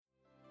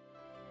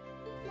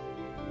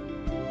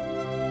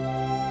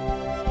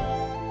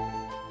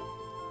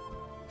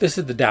This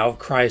is the Tao of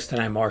Christ,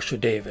 and I'm Marshall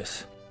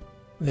Davis.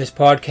 In this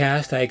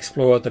podcast, I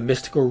explore the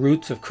mystical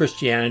roots of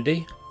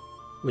Christianity,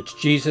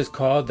 which Jesus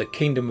called the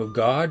Kingdom of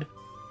God,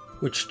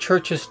 which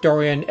church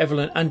historian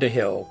Evelyn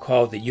Underhill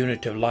called the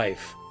Unitive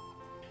Life,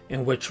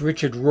 and which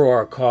Richard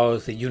Rohr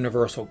calls the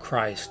Universal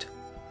Christ,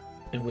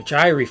 and which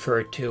I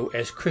refer to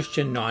as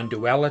Christian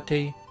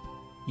non-duality,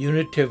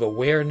 unitive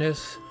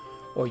awareness,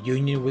 or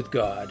union with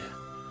God.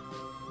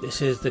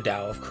 This is the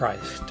Tao of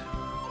Christ.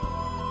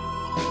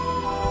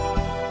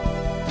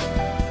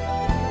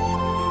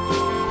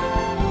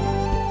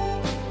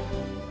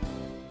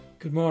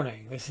 Good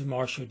morning, this is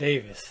Marshall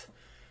Davis.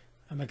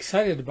 I'm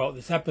excited about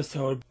this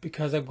episode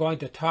because I'm going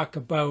to talk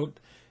about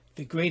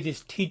the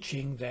greatest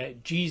teaching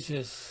that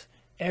Jesus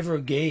ever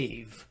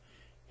gave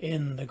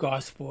in the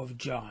Gospel of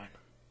John.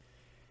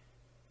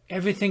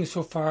 Everything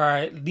so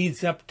far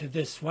leads up to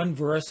this one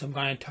verse I'm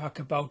going to talk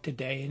about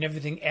today, and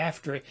everything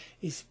after it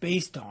is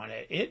based on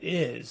it. It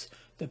is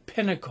the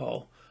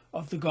pinnacle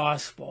of the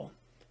Gospel,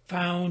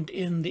 found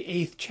in the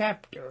 8th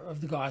chapter of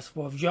the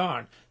Gospel of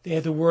John. They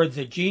are the words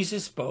that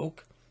Jesus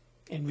spoke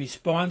in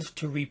response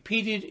to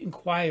repeated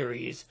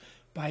inquiries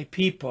by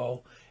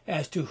people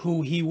as to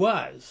who he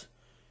was,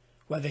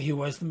 whether he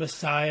was the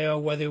Messiah,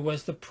 whether he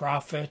was the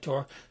prophet,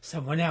 or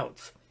someone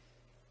else.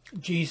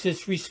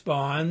 Jesus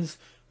responds,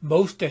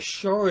 "Most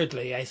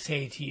assuredly, I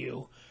say to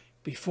you,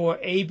 before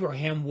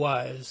Abraham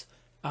was,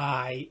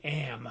 I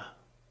am."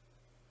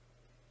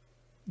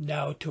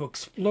 Now, to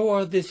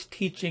explore this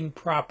teaching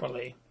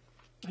properly,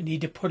 I need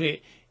to put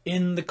it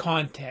in the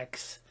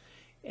context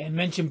and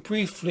mention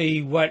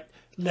briefly what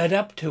led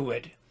up to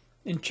it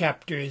in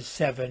chapters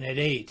 7 and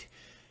 8.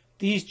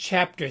 These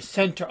chapters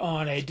center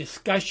on a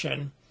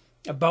discussion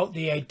about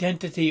the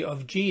identity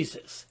of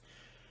Jesus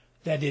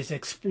that is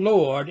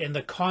explored in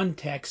the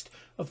context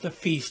of the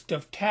Feast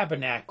of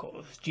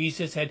Tabernacles.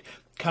 Jesus had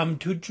come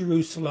to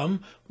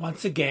Jerusalem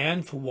once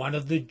again for one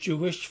of the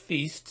Jewish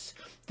feasts,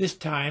 this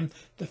time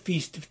the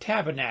Feast of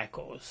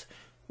Tabernacles,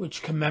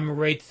 which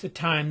commemorates the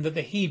time that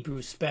the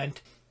Hebrews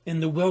spent in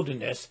the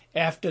wilderness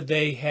after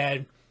they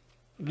had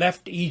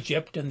left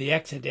Egypt in the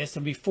Exodus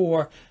and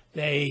before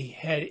they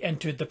had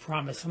entered the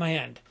Promised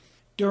Land.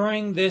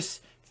 During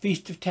this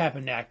Feast of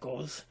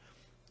Tabernacles,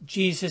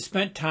 Jesus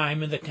spent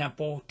time in the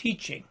temple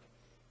teaching.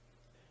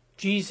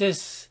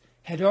 Jesus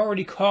had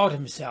already called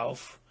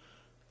himself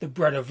the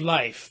bread of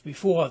life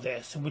before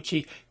this, in which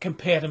he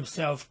compared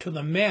himself to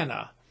the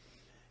manna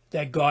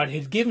that God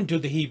had given to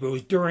the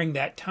Hebrews during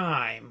that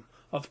time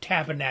of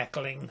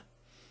tabernacling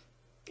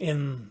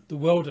in the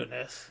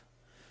wilderness.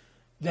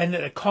 Then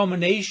at the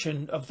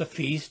culmination of the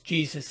feast,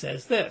 Jesus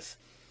says this,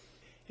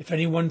 "If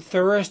anyone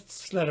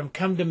thirsts, let him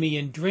come to me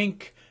and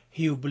drink.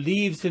 He who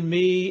believes in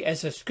me,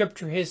 as the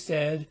scripture has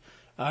said,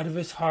 out of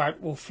his heart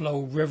will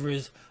flow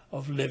rivers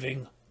of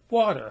living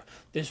water."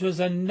 This was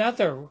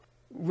another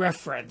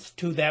reference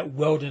to that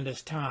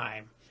wilderness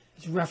time.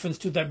 It's a reference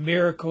to that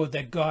miracle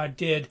that God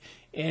did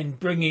in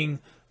bringing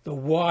the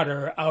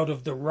water out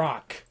of the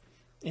rock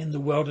in the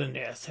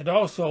wilderness. It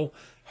also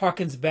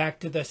harkens back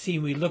to the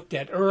scene we looked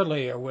at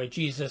earlier where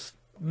Jesus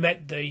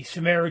met the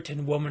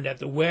Samaritan woman at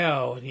the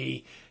well and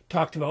he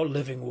talked about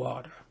living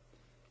water.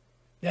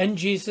 Then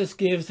Jesus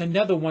gives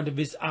another one of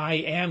his I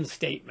am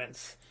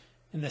statements.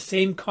 In the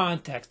same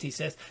context, he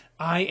says,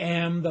 "I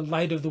am the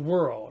light of the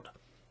world.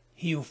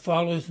 He who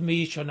follows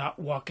me shall not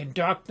walk in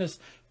darkness,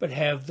 but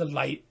have the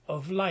light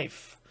of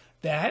life."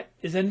 That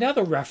is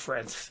another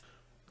reference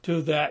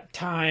to that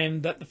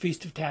time that the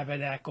Feast of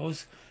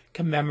Tabernacles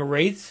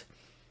commemorates.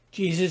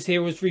 Jesus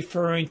here was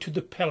referring to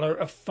the pillar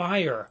of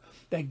fire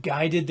that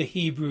guided the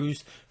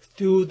Hebrews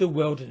through the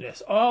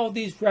wilderness. All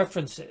these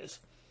references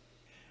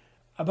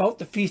about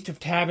the Feast of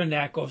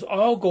Tabernacles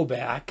all go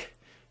back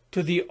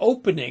to the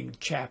opening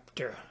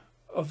chapter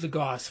of the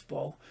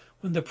Gospel,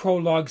 when the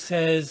prologue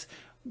says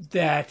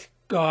that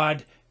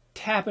God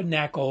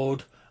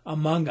tabernacled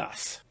among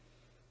us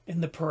in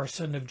the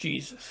person of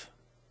Jesus.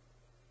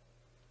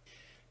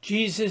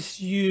 Jesus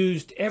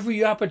used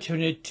every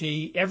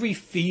opportunity, every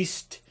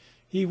feast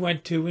he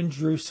went to in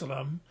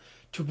Jerusalem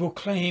to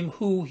proclaim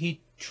who he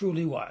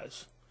truly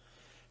was.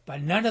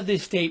 But none of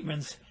these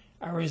statements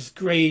are as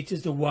great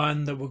as the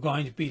one that we're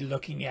going to be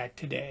looking at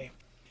today.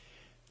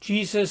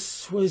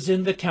 Jesus was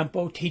in the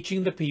temple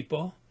teaching the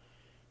people,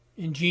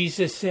 and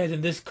Jesus said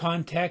in this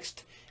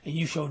context, "And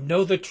you shall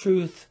know the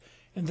truth,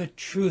 and the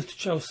truth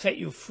shall set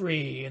you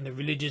free." And the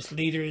religious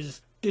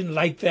leaders didn't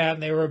like that,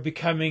 and they were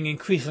becoming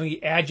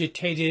increasingly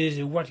agitated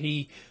in what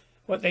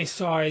they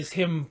saw as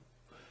him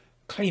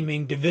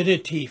claiming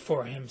divinity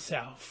for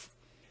himself.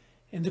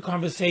 And the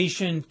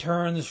conversation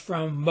turns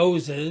from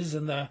Moses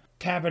and the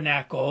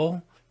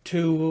tabernacle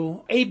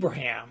to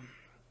Abraham.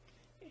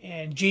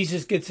 And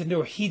Jesus gets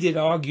into a heated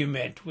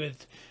argument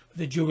with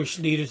the Jewish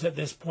leaders at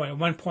this point, at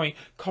one point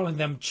calling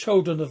them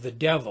children of the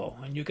devil.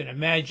 And you can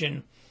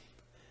imagine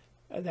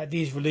that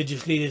these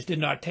religious leaders did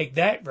not take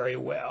that very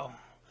well.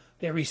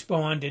 They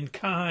respond in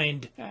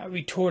kind,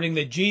 retorting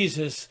that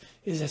Jesus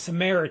is a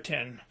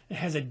Samaritan and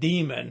has a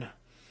demon.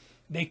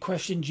 They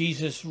question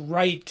Jesus'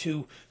 right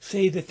to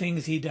say the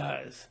things he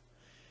does.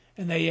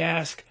 And they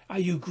ask, "Are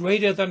you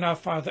greater than our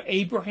father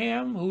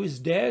Abraham, who is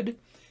dead,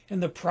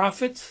 and the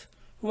prophets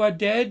who are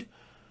dead?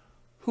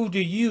 Who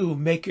do you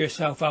make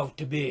yourself out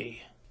to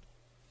be?"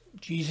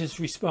 Jesus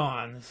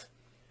responds,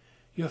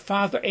 "Your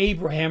father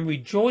Abraham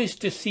rejoiced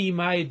to see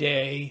my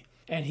day,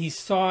 and he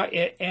saw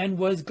it and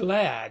was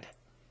glad."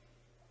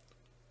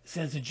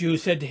 Since the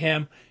Jews said to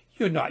him,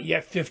 "You're not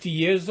yet 50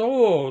 years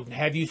old, and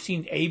have you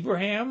seen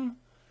Abraham?"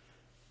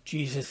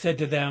 Jesus said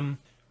to them,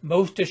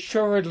 "Most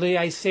assuredly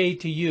I say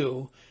to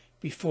you,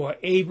 before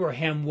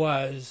Abraham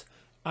was,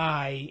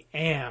 I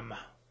am."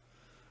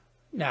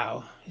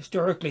 Now,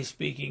 historically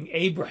speaking,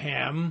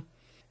 Abraham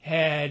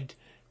had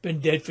been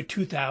dead for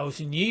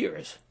 2,000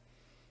 years.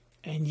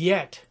 And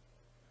yet,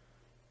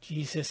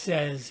 Jesus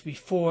says,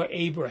 before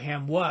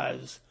Abraham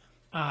was,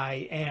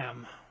 I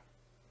am.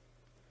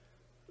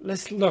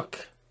 Let's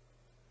look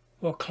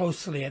more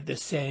closely at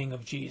this saying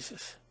of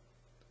Jesus.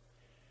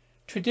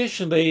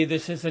 Traditionally,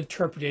 this is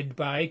interpreted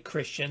by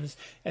Christians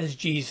as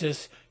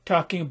Jesus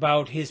talking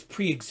about his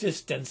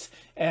pre-existence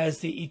as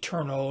the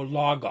eternal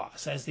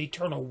Logos, as the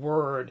eternal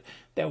Word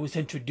that was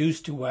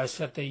introduced to us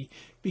at the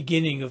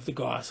beginning of the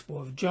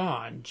Gospel of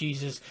John.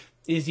 Jesus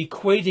is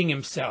equating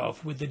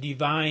himself with the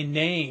divine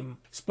name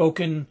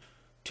spoken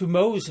to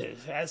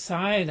Moses at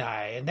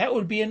Sinai, and that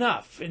would be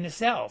enough in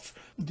itself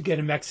to get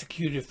him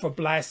executed for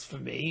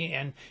blasphemy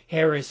and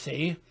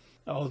heresy,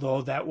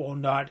 although that will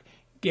not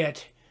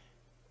get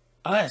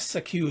us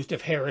accused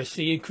of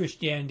heresy in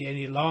Christianity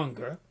any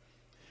longer.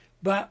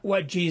 But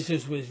what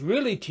Jesus was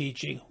really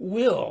teaching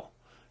will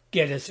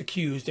get us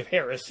accused of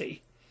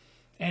heresy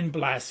and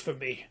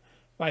blasphemy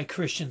by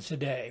Christians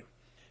today.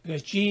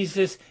 Because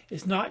Jesus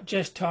is not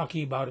just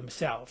talking about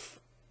himself.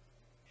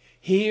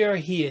 Here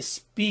he is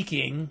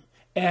speaking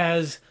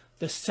as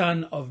the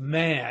Son of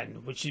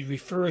Man, which he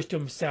refers to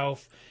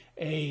himself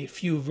a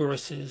few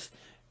verses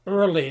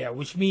earlier,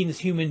 which means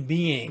human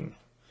being.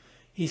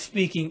 He's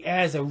speaking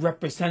as a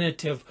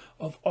representative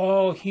of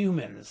all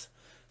humans.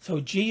 So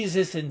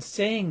Jesus, in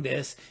saying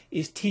this,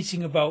 is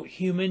teaching about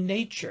human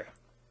nature.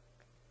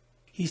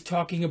 He's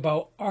talking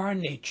about our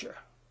nature.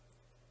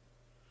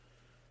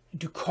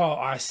 To call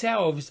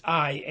ourselves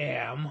I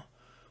am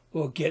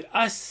will get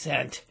us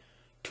sent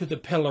to the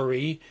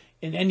pillory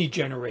in any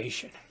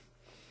generation.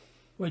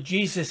 What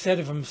Jesus said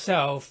of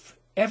himself,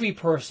 every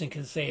person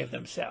can say of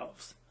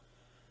themselves.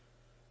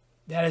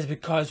 That is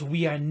because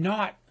we are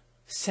not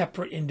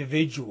separate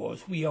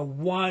individuals. We are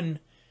one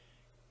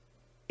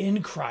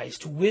in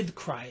Christ, with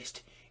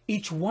Christ.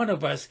 Each one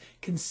of us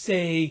can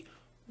say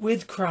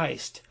with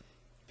Christ,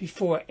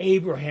 before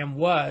Abraham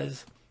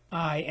was,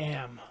 I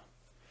am.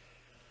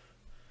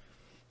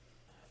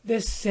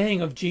 This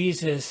saying of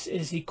Jesus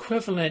is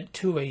equivalent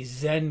to a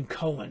Zen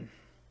koan.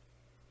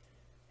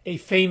 A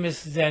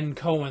famous Zen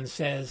koan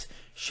says,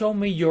 "Show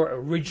me your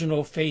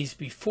original face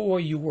before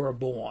you were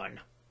born."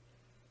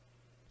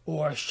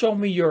 Or, "Show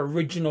me your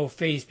original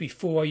face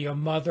before your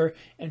mother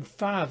and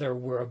father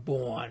were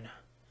born."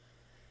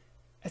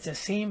 That's the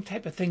same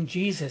type of thing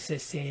Jesus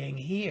is saying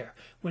here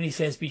when he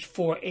says,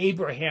 before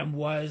Abraham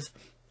was,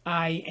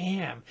 I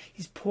am.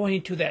 He's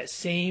pointing to that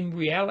same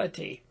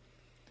reality.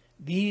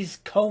 These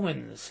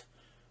koans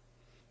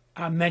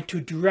are meant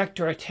to direct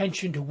our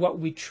attention to what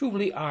we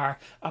truly are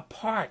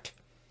apart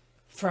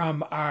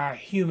from our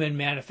human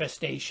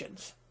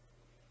manifestations.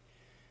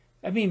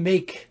 Let me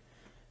make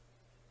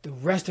the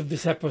rest of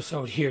this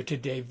episode here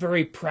today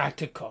very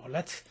practical.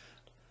 Let's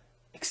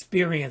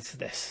experience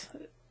this.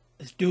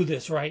 Let's do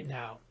this right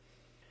now.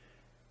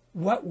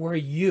 What were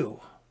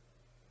you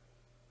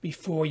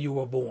before you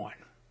were born?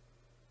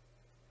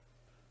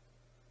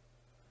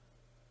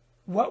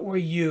 What were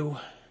you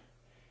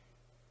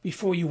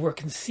before you were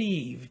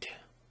conceived?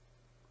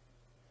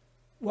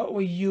 What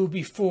were you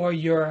before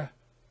your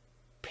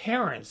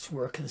parents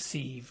were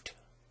conceived?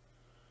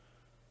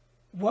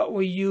 What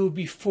were you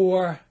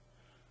before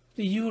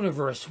the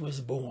universe was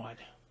born?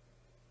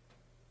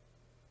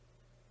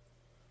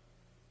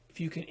 If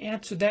you can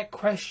answer that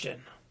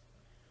question,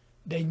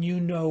 then you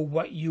know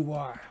what you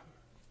are.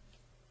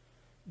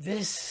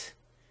 This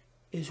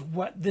is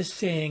what this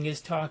saying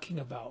is talking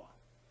about.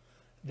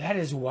 That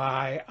is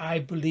why I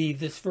believe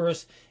this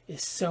verse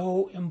is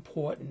so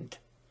important.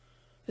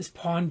 Let's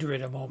ponder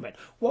it a moment.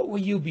 What were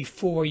you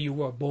before you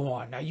were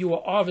born? Now, you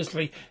were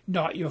obviously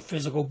not your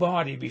physical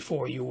body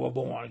before you were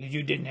born, because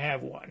you didn't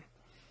have one.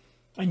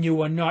 And you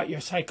were not your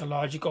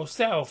psychological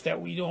self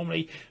that we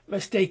normally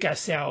mistake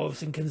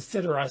ourselves and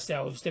consider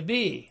ourselves to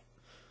be.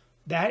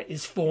 That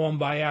is formed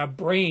by our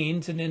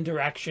brains in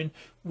interaction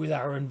with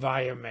our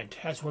environment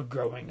as we're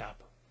growing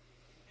up.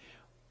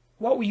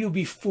 What were you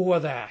before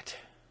that?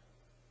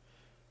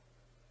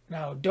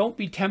 Now, don't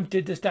be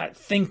tempted to start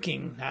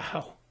thinking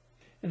now.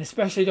 And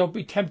especially don't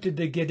be tempted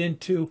to get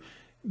into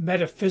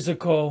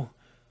metaphysical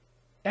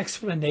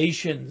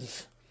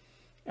explanations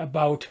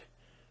about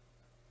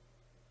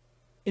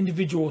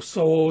individual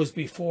souls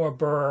before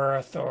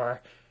birth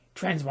or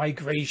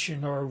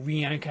transmigration or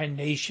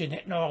reincarnation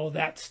and all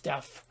that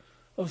stuff.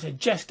 Those are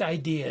just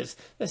ideas.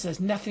 This has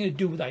nothing to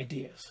do with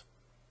ideas.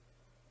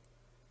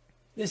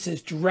 This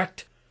is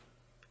direct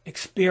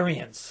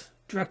experience,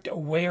 direct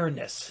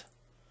awareness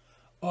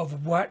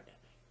of what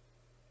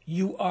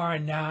you are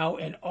now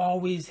and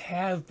always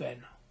have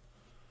been.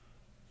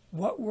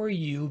 What were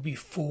you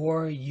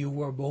before you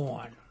were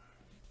born?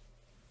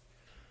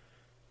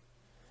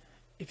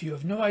 If you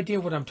have no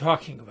idea what I'm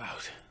talking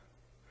about,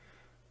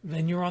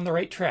 then you're on the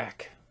right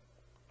track.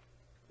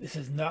 This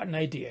is not an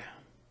idea.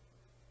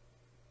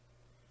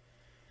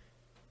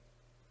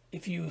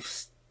 If you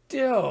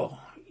still,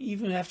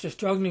 even after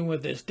struggling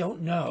with this,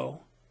 don't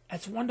know,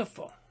 that's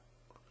wonderful.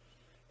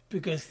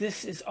 Because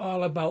this is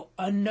all about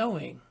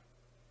unknowing.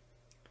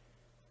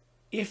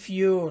 If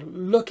you're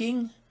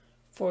looking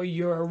for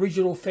your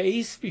original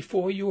face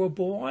before you were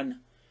born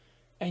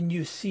and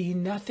you see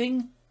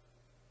nothing,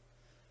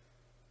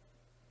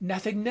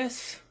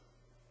 nothingness,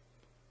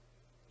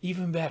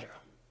 even better.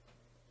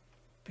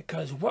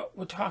 Because what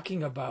we're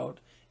talking about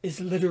is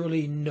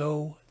literally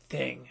no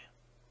thing.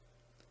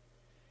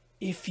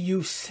 If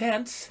you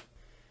sense,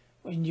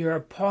 when you're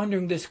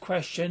pondering this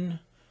question,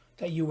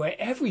 that you are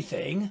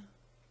everything,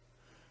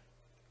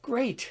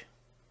 great.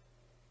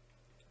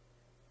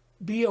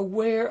 Be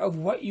aware of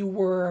what you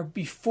were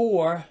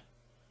before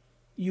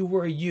you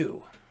were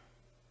you.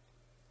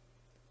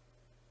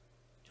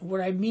 And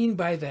what I mean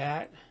by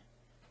that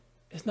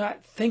is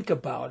not think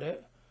about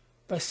it,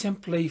 but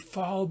simply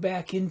fall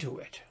back into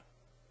it.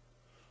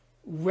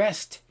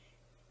 Rest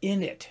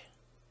in it.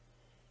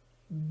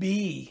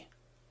 Be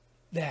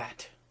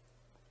that.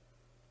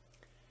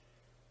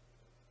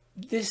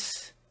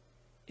 This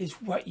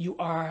is what you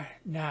are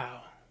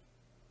now.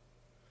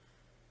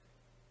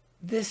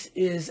 This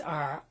is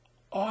our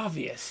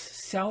obvious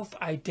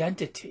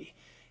self-identity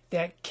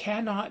that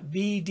cannot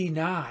be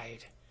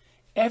denied.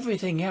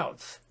 Everything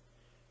else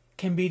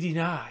can be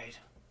denied,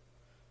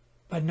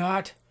 but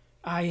not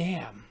I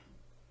am.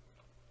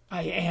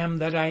 I am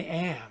that I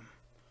am.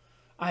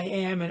 I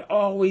am and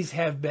always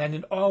have been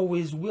and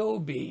always will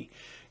be.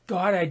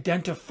 God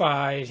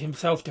identified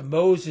himself to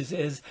Moses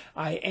as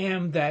I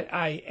am that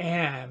I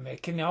am.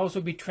 It can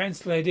also be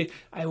translated,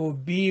 I will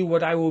be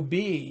what I will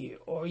be,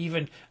 or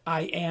even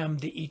I am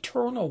the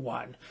eternal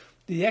one.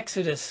 The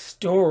Exodus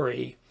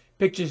story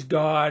pictures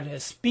God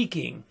as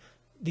speaking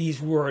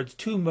these words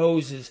to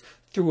Moses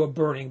through a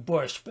burning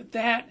bush, but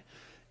that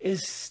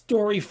is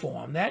story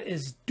form. That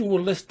is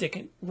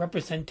dualistic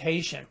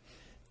representation.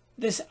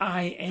 This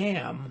I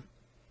am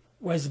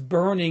was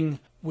burning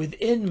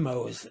within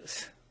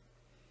Moses.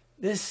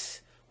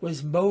 This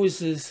was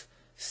Moses'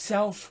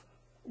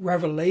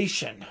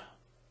 self-revelation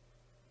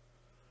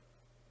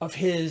of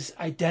his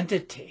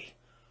identity,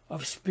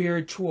 of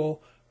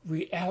spiritual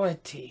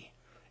reality.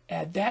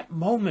 At that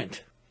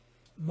moment,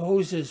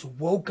 Moses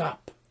woke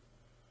up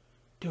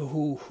to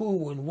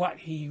who and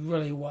what he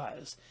really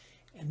was.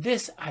 And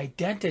this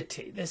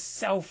identity, this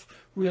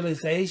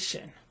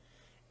self-realization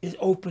is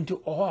open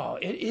to all.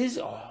 It is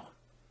all.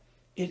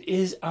 It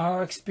is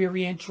our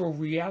experiential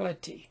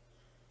reality.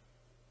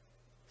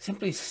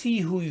 Simply see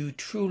who you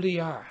truly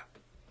are.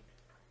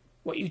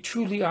 What you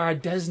truly are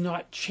does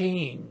not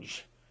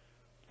change,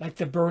 like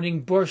the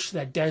burning bush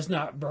that does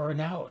not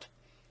burn out.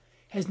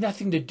 It has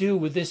nothing to do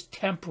with this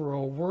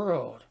temporal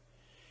world.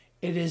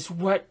 It is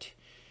what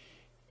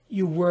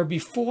you were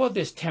before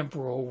this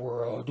temporal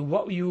world,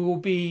 what you will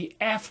be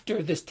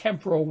after this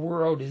temporal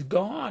world is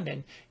gone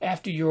and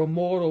after your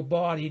mortal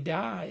body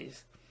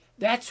dies.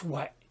 That's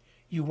what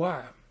you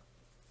are.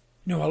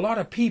 You know, a lot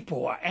of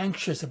people are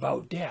anxious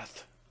about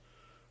death,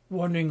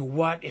 wondering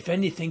what, if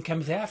anything,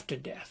 comes after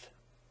death.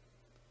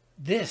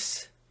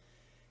 This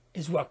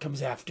is what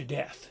comes after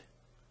death,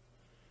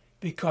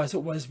 because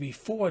it was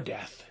before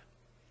death,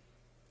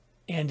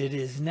 and it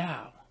is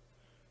now.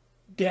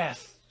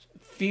 Death,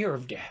 fear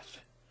of death,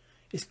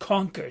 is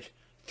conquered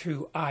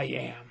through I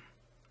am.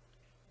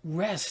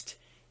 Rest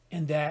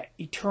in that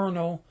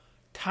eternal,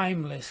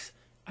 timeless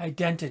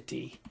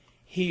identity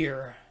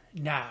here,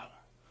 now.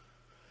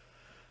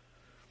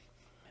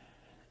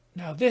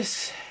 Now,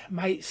 this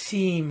might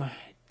seem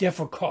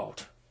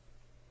difficult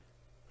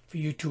for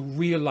you to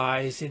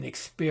realize and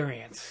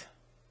experience,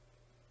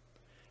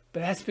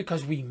 but that's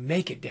because we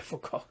make it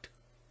difficult.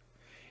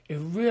 It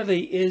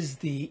really is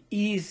the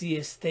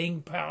easiest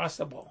thing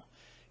possible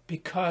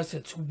because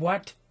it's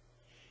what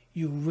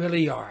you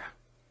really are.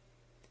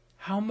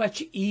 How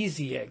much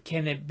easier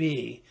can it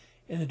be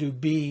than to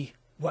be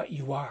what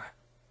you are?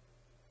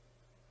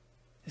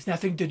 There's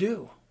nothing to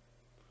do,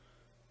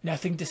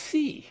 nothing to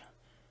see,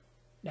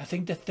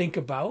 nothing to think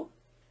about.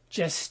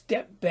 Just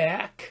step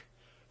back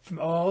from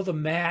all the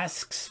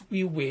masks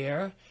we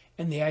wear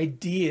and the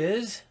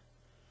ideas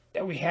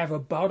that we have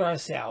about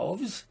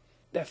ourselves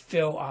that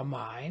fill our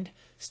mind.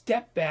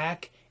 Step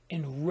back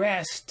and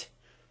rest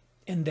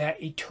in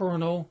that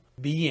eternal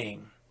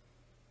being,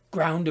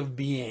 ground of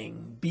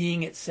being,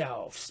 being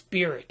itself,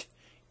 spirit,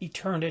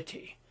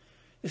 eternity.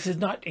 This is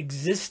not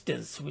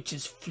existence, which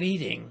is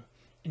fleeting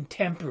and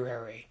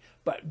temporary,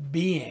 but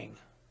being.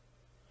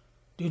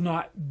 Do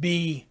not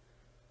be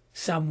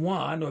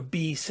someone or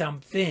be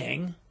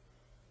something,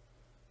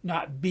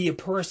 not be a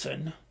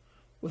person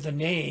with a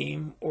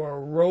name or a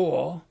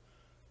role,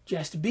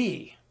 just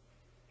be.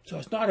 So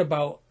it's not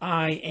about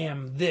I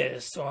am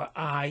this or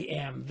I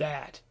am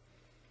that.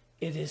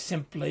 It is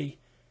simply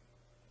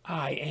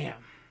I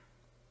am.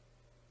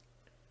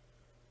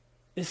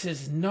 This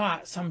is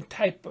not some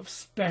type of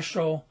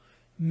special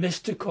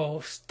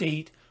mystical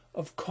state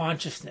of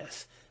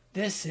consciousness.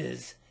 This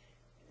is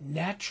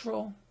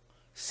natural,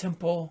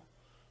 simple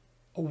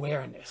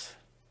awareness.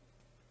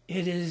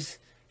 It is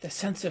the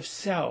sense of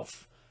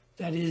self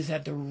that is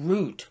at the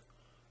root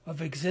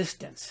of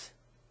existence.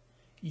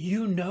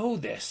 You know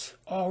this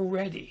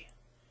already,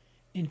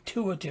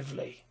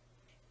 intuitively.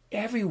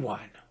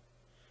 Everyone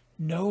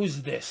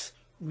knows this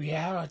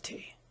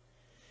reality.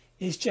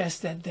 It's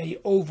just that they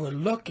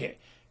overlook it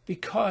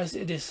because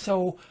it is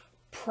so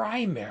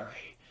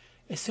primary.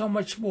 It's so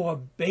much more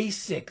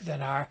basic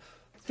than our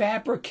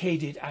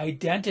fabricated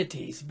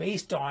identities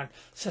based on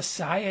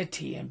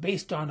society and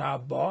based on our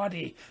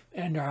body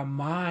and our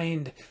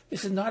mind.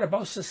 This is not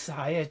about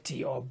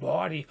society or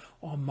body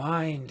or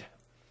mind.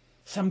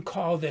 Some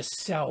call this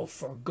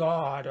self or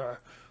God or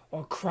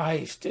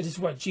Christ. It is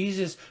what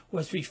Jesus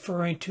was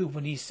referring to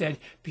when he said,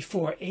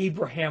 before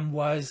Abraham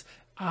was,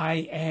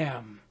 I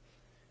am.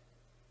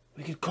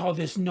 We could call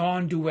this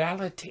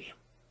non-duality.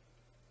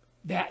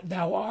 That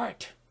thou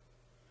art,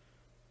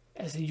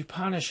 as the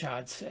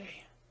Upanishads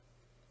say.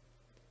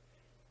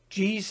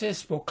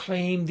 Jesus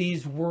proclaimed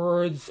these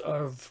words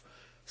of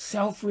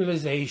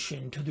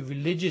self-realization to the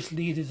religious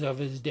leaders of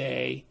his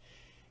day,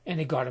 and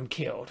it got him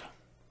killed.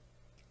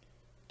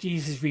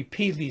 Jesus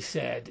repeatedly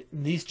said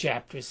in these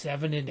chapters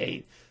 7 and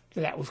 8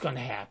 that was going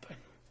to happen,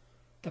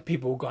 that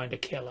people were going to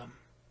kill him.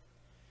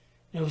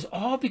 And it was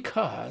all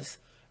because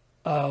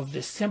of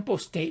the simple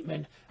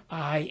statement,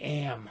 I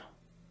am.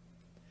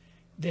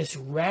 This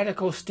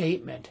radical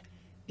statement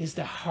is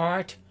the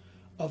heart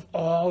of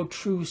all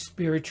true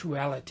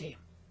spirituality.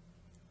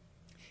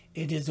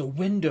 It is a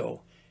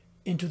window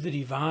into the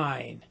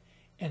divine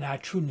and our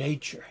true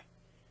nature.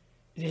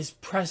 It is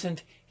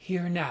present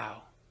here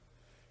now.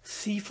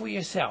 See for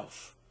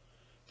yourself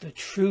the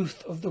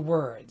truth of the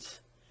words,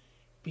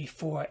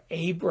 before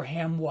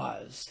Abraham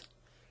was,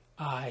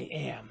 I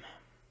am.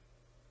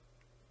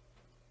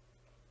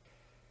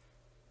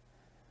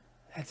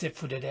 That's it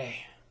for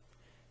today.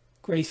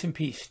 Grace and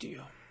peace to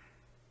you.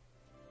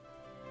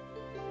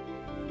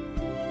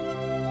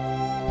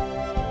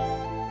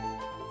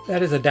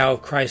 That is the Tao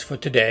of Christ for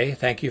today.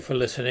 Thank you for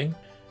listening.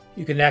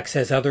 You can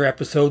access other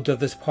episodes of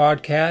this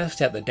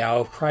podcast at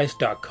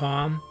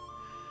thedaoofchrist.com.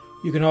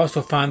 You can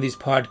also find these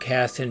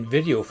podcasts in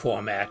video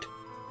format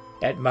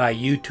at my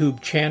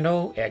YouTube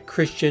channel at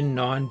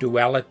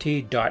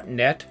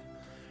christiannonduality.net.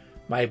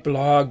 My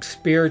blog,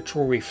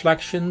 Spiritual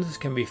Reflections,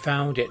 can be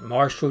found at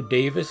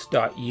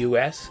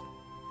marshalldavis.us.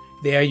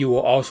 There you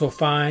will also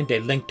find a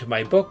link to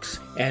my books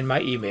and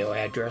my email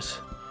address.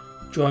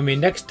 Join me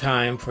next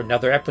time for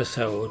another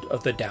episode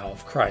of the Tao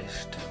of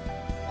Christ.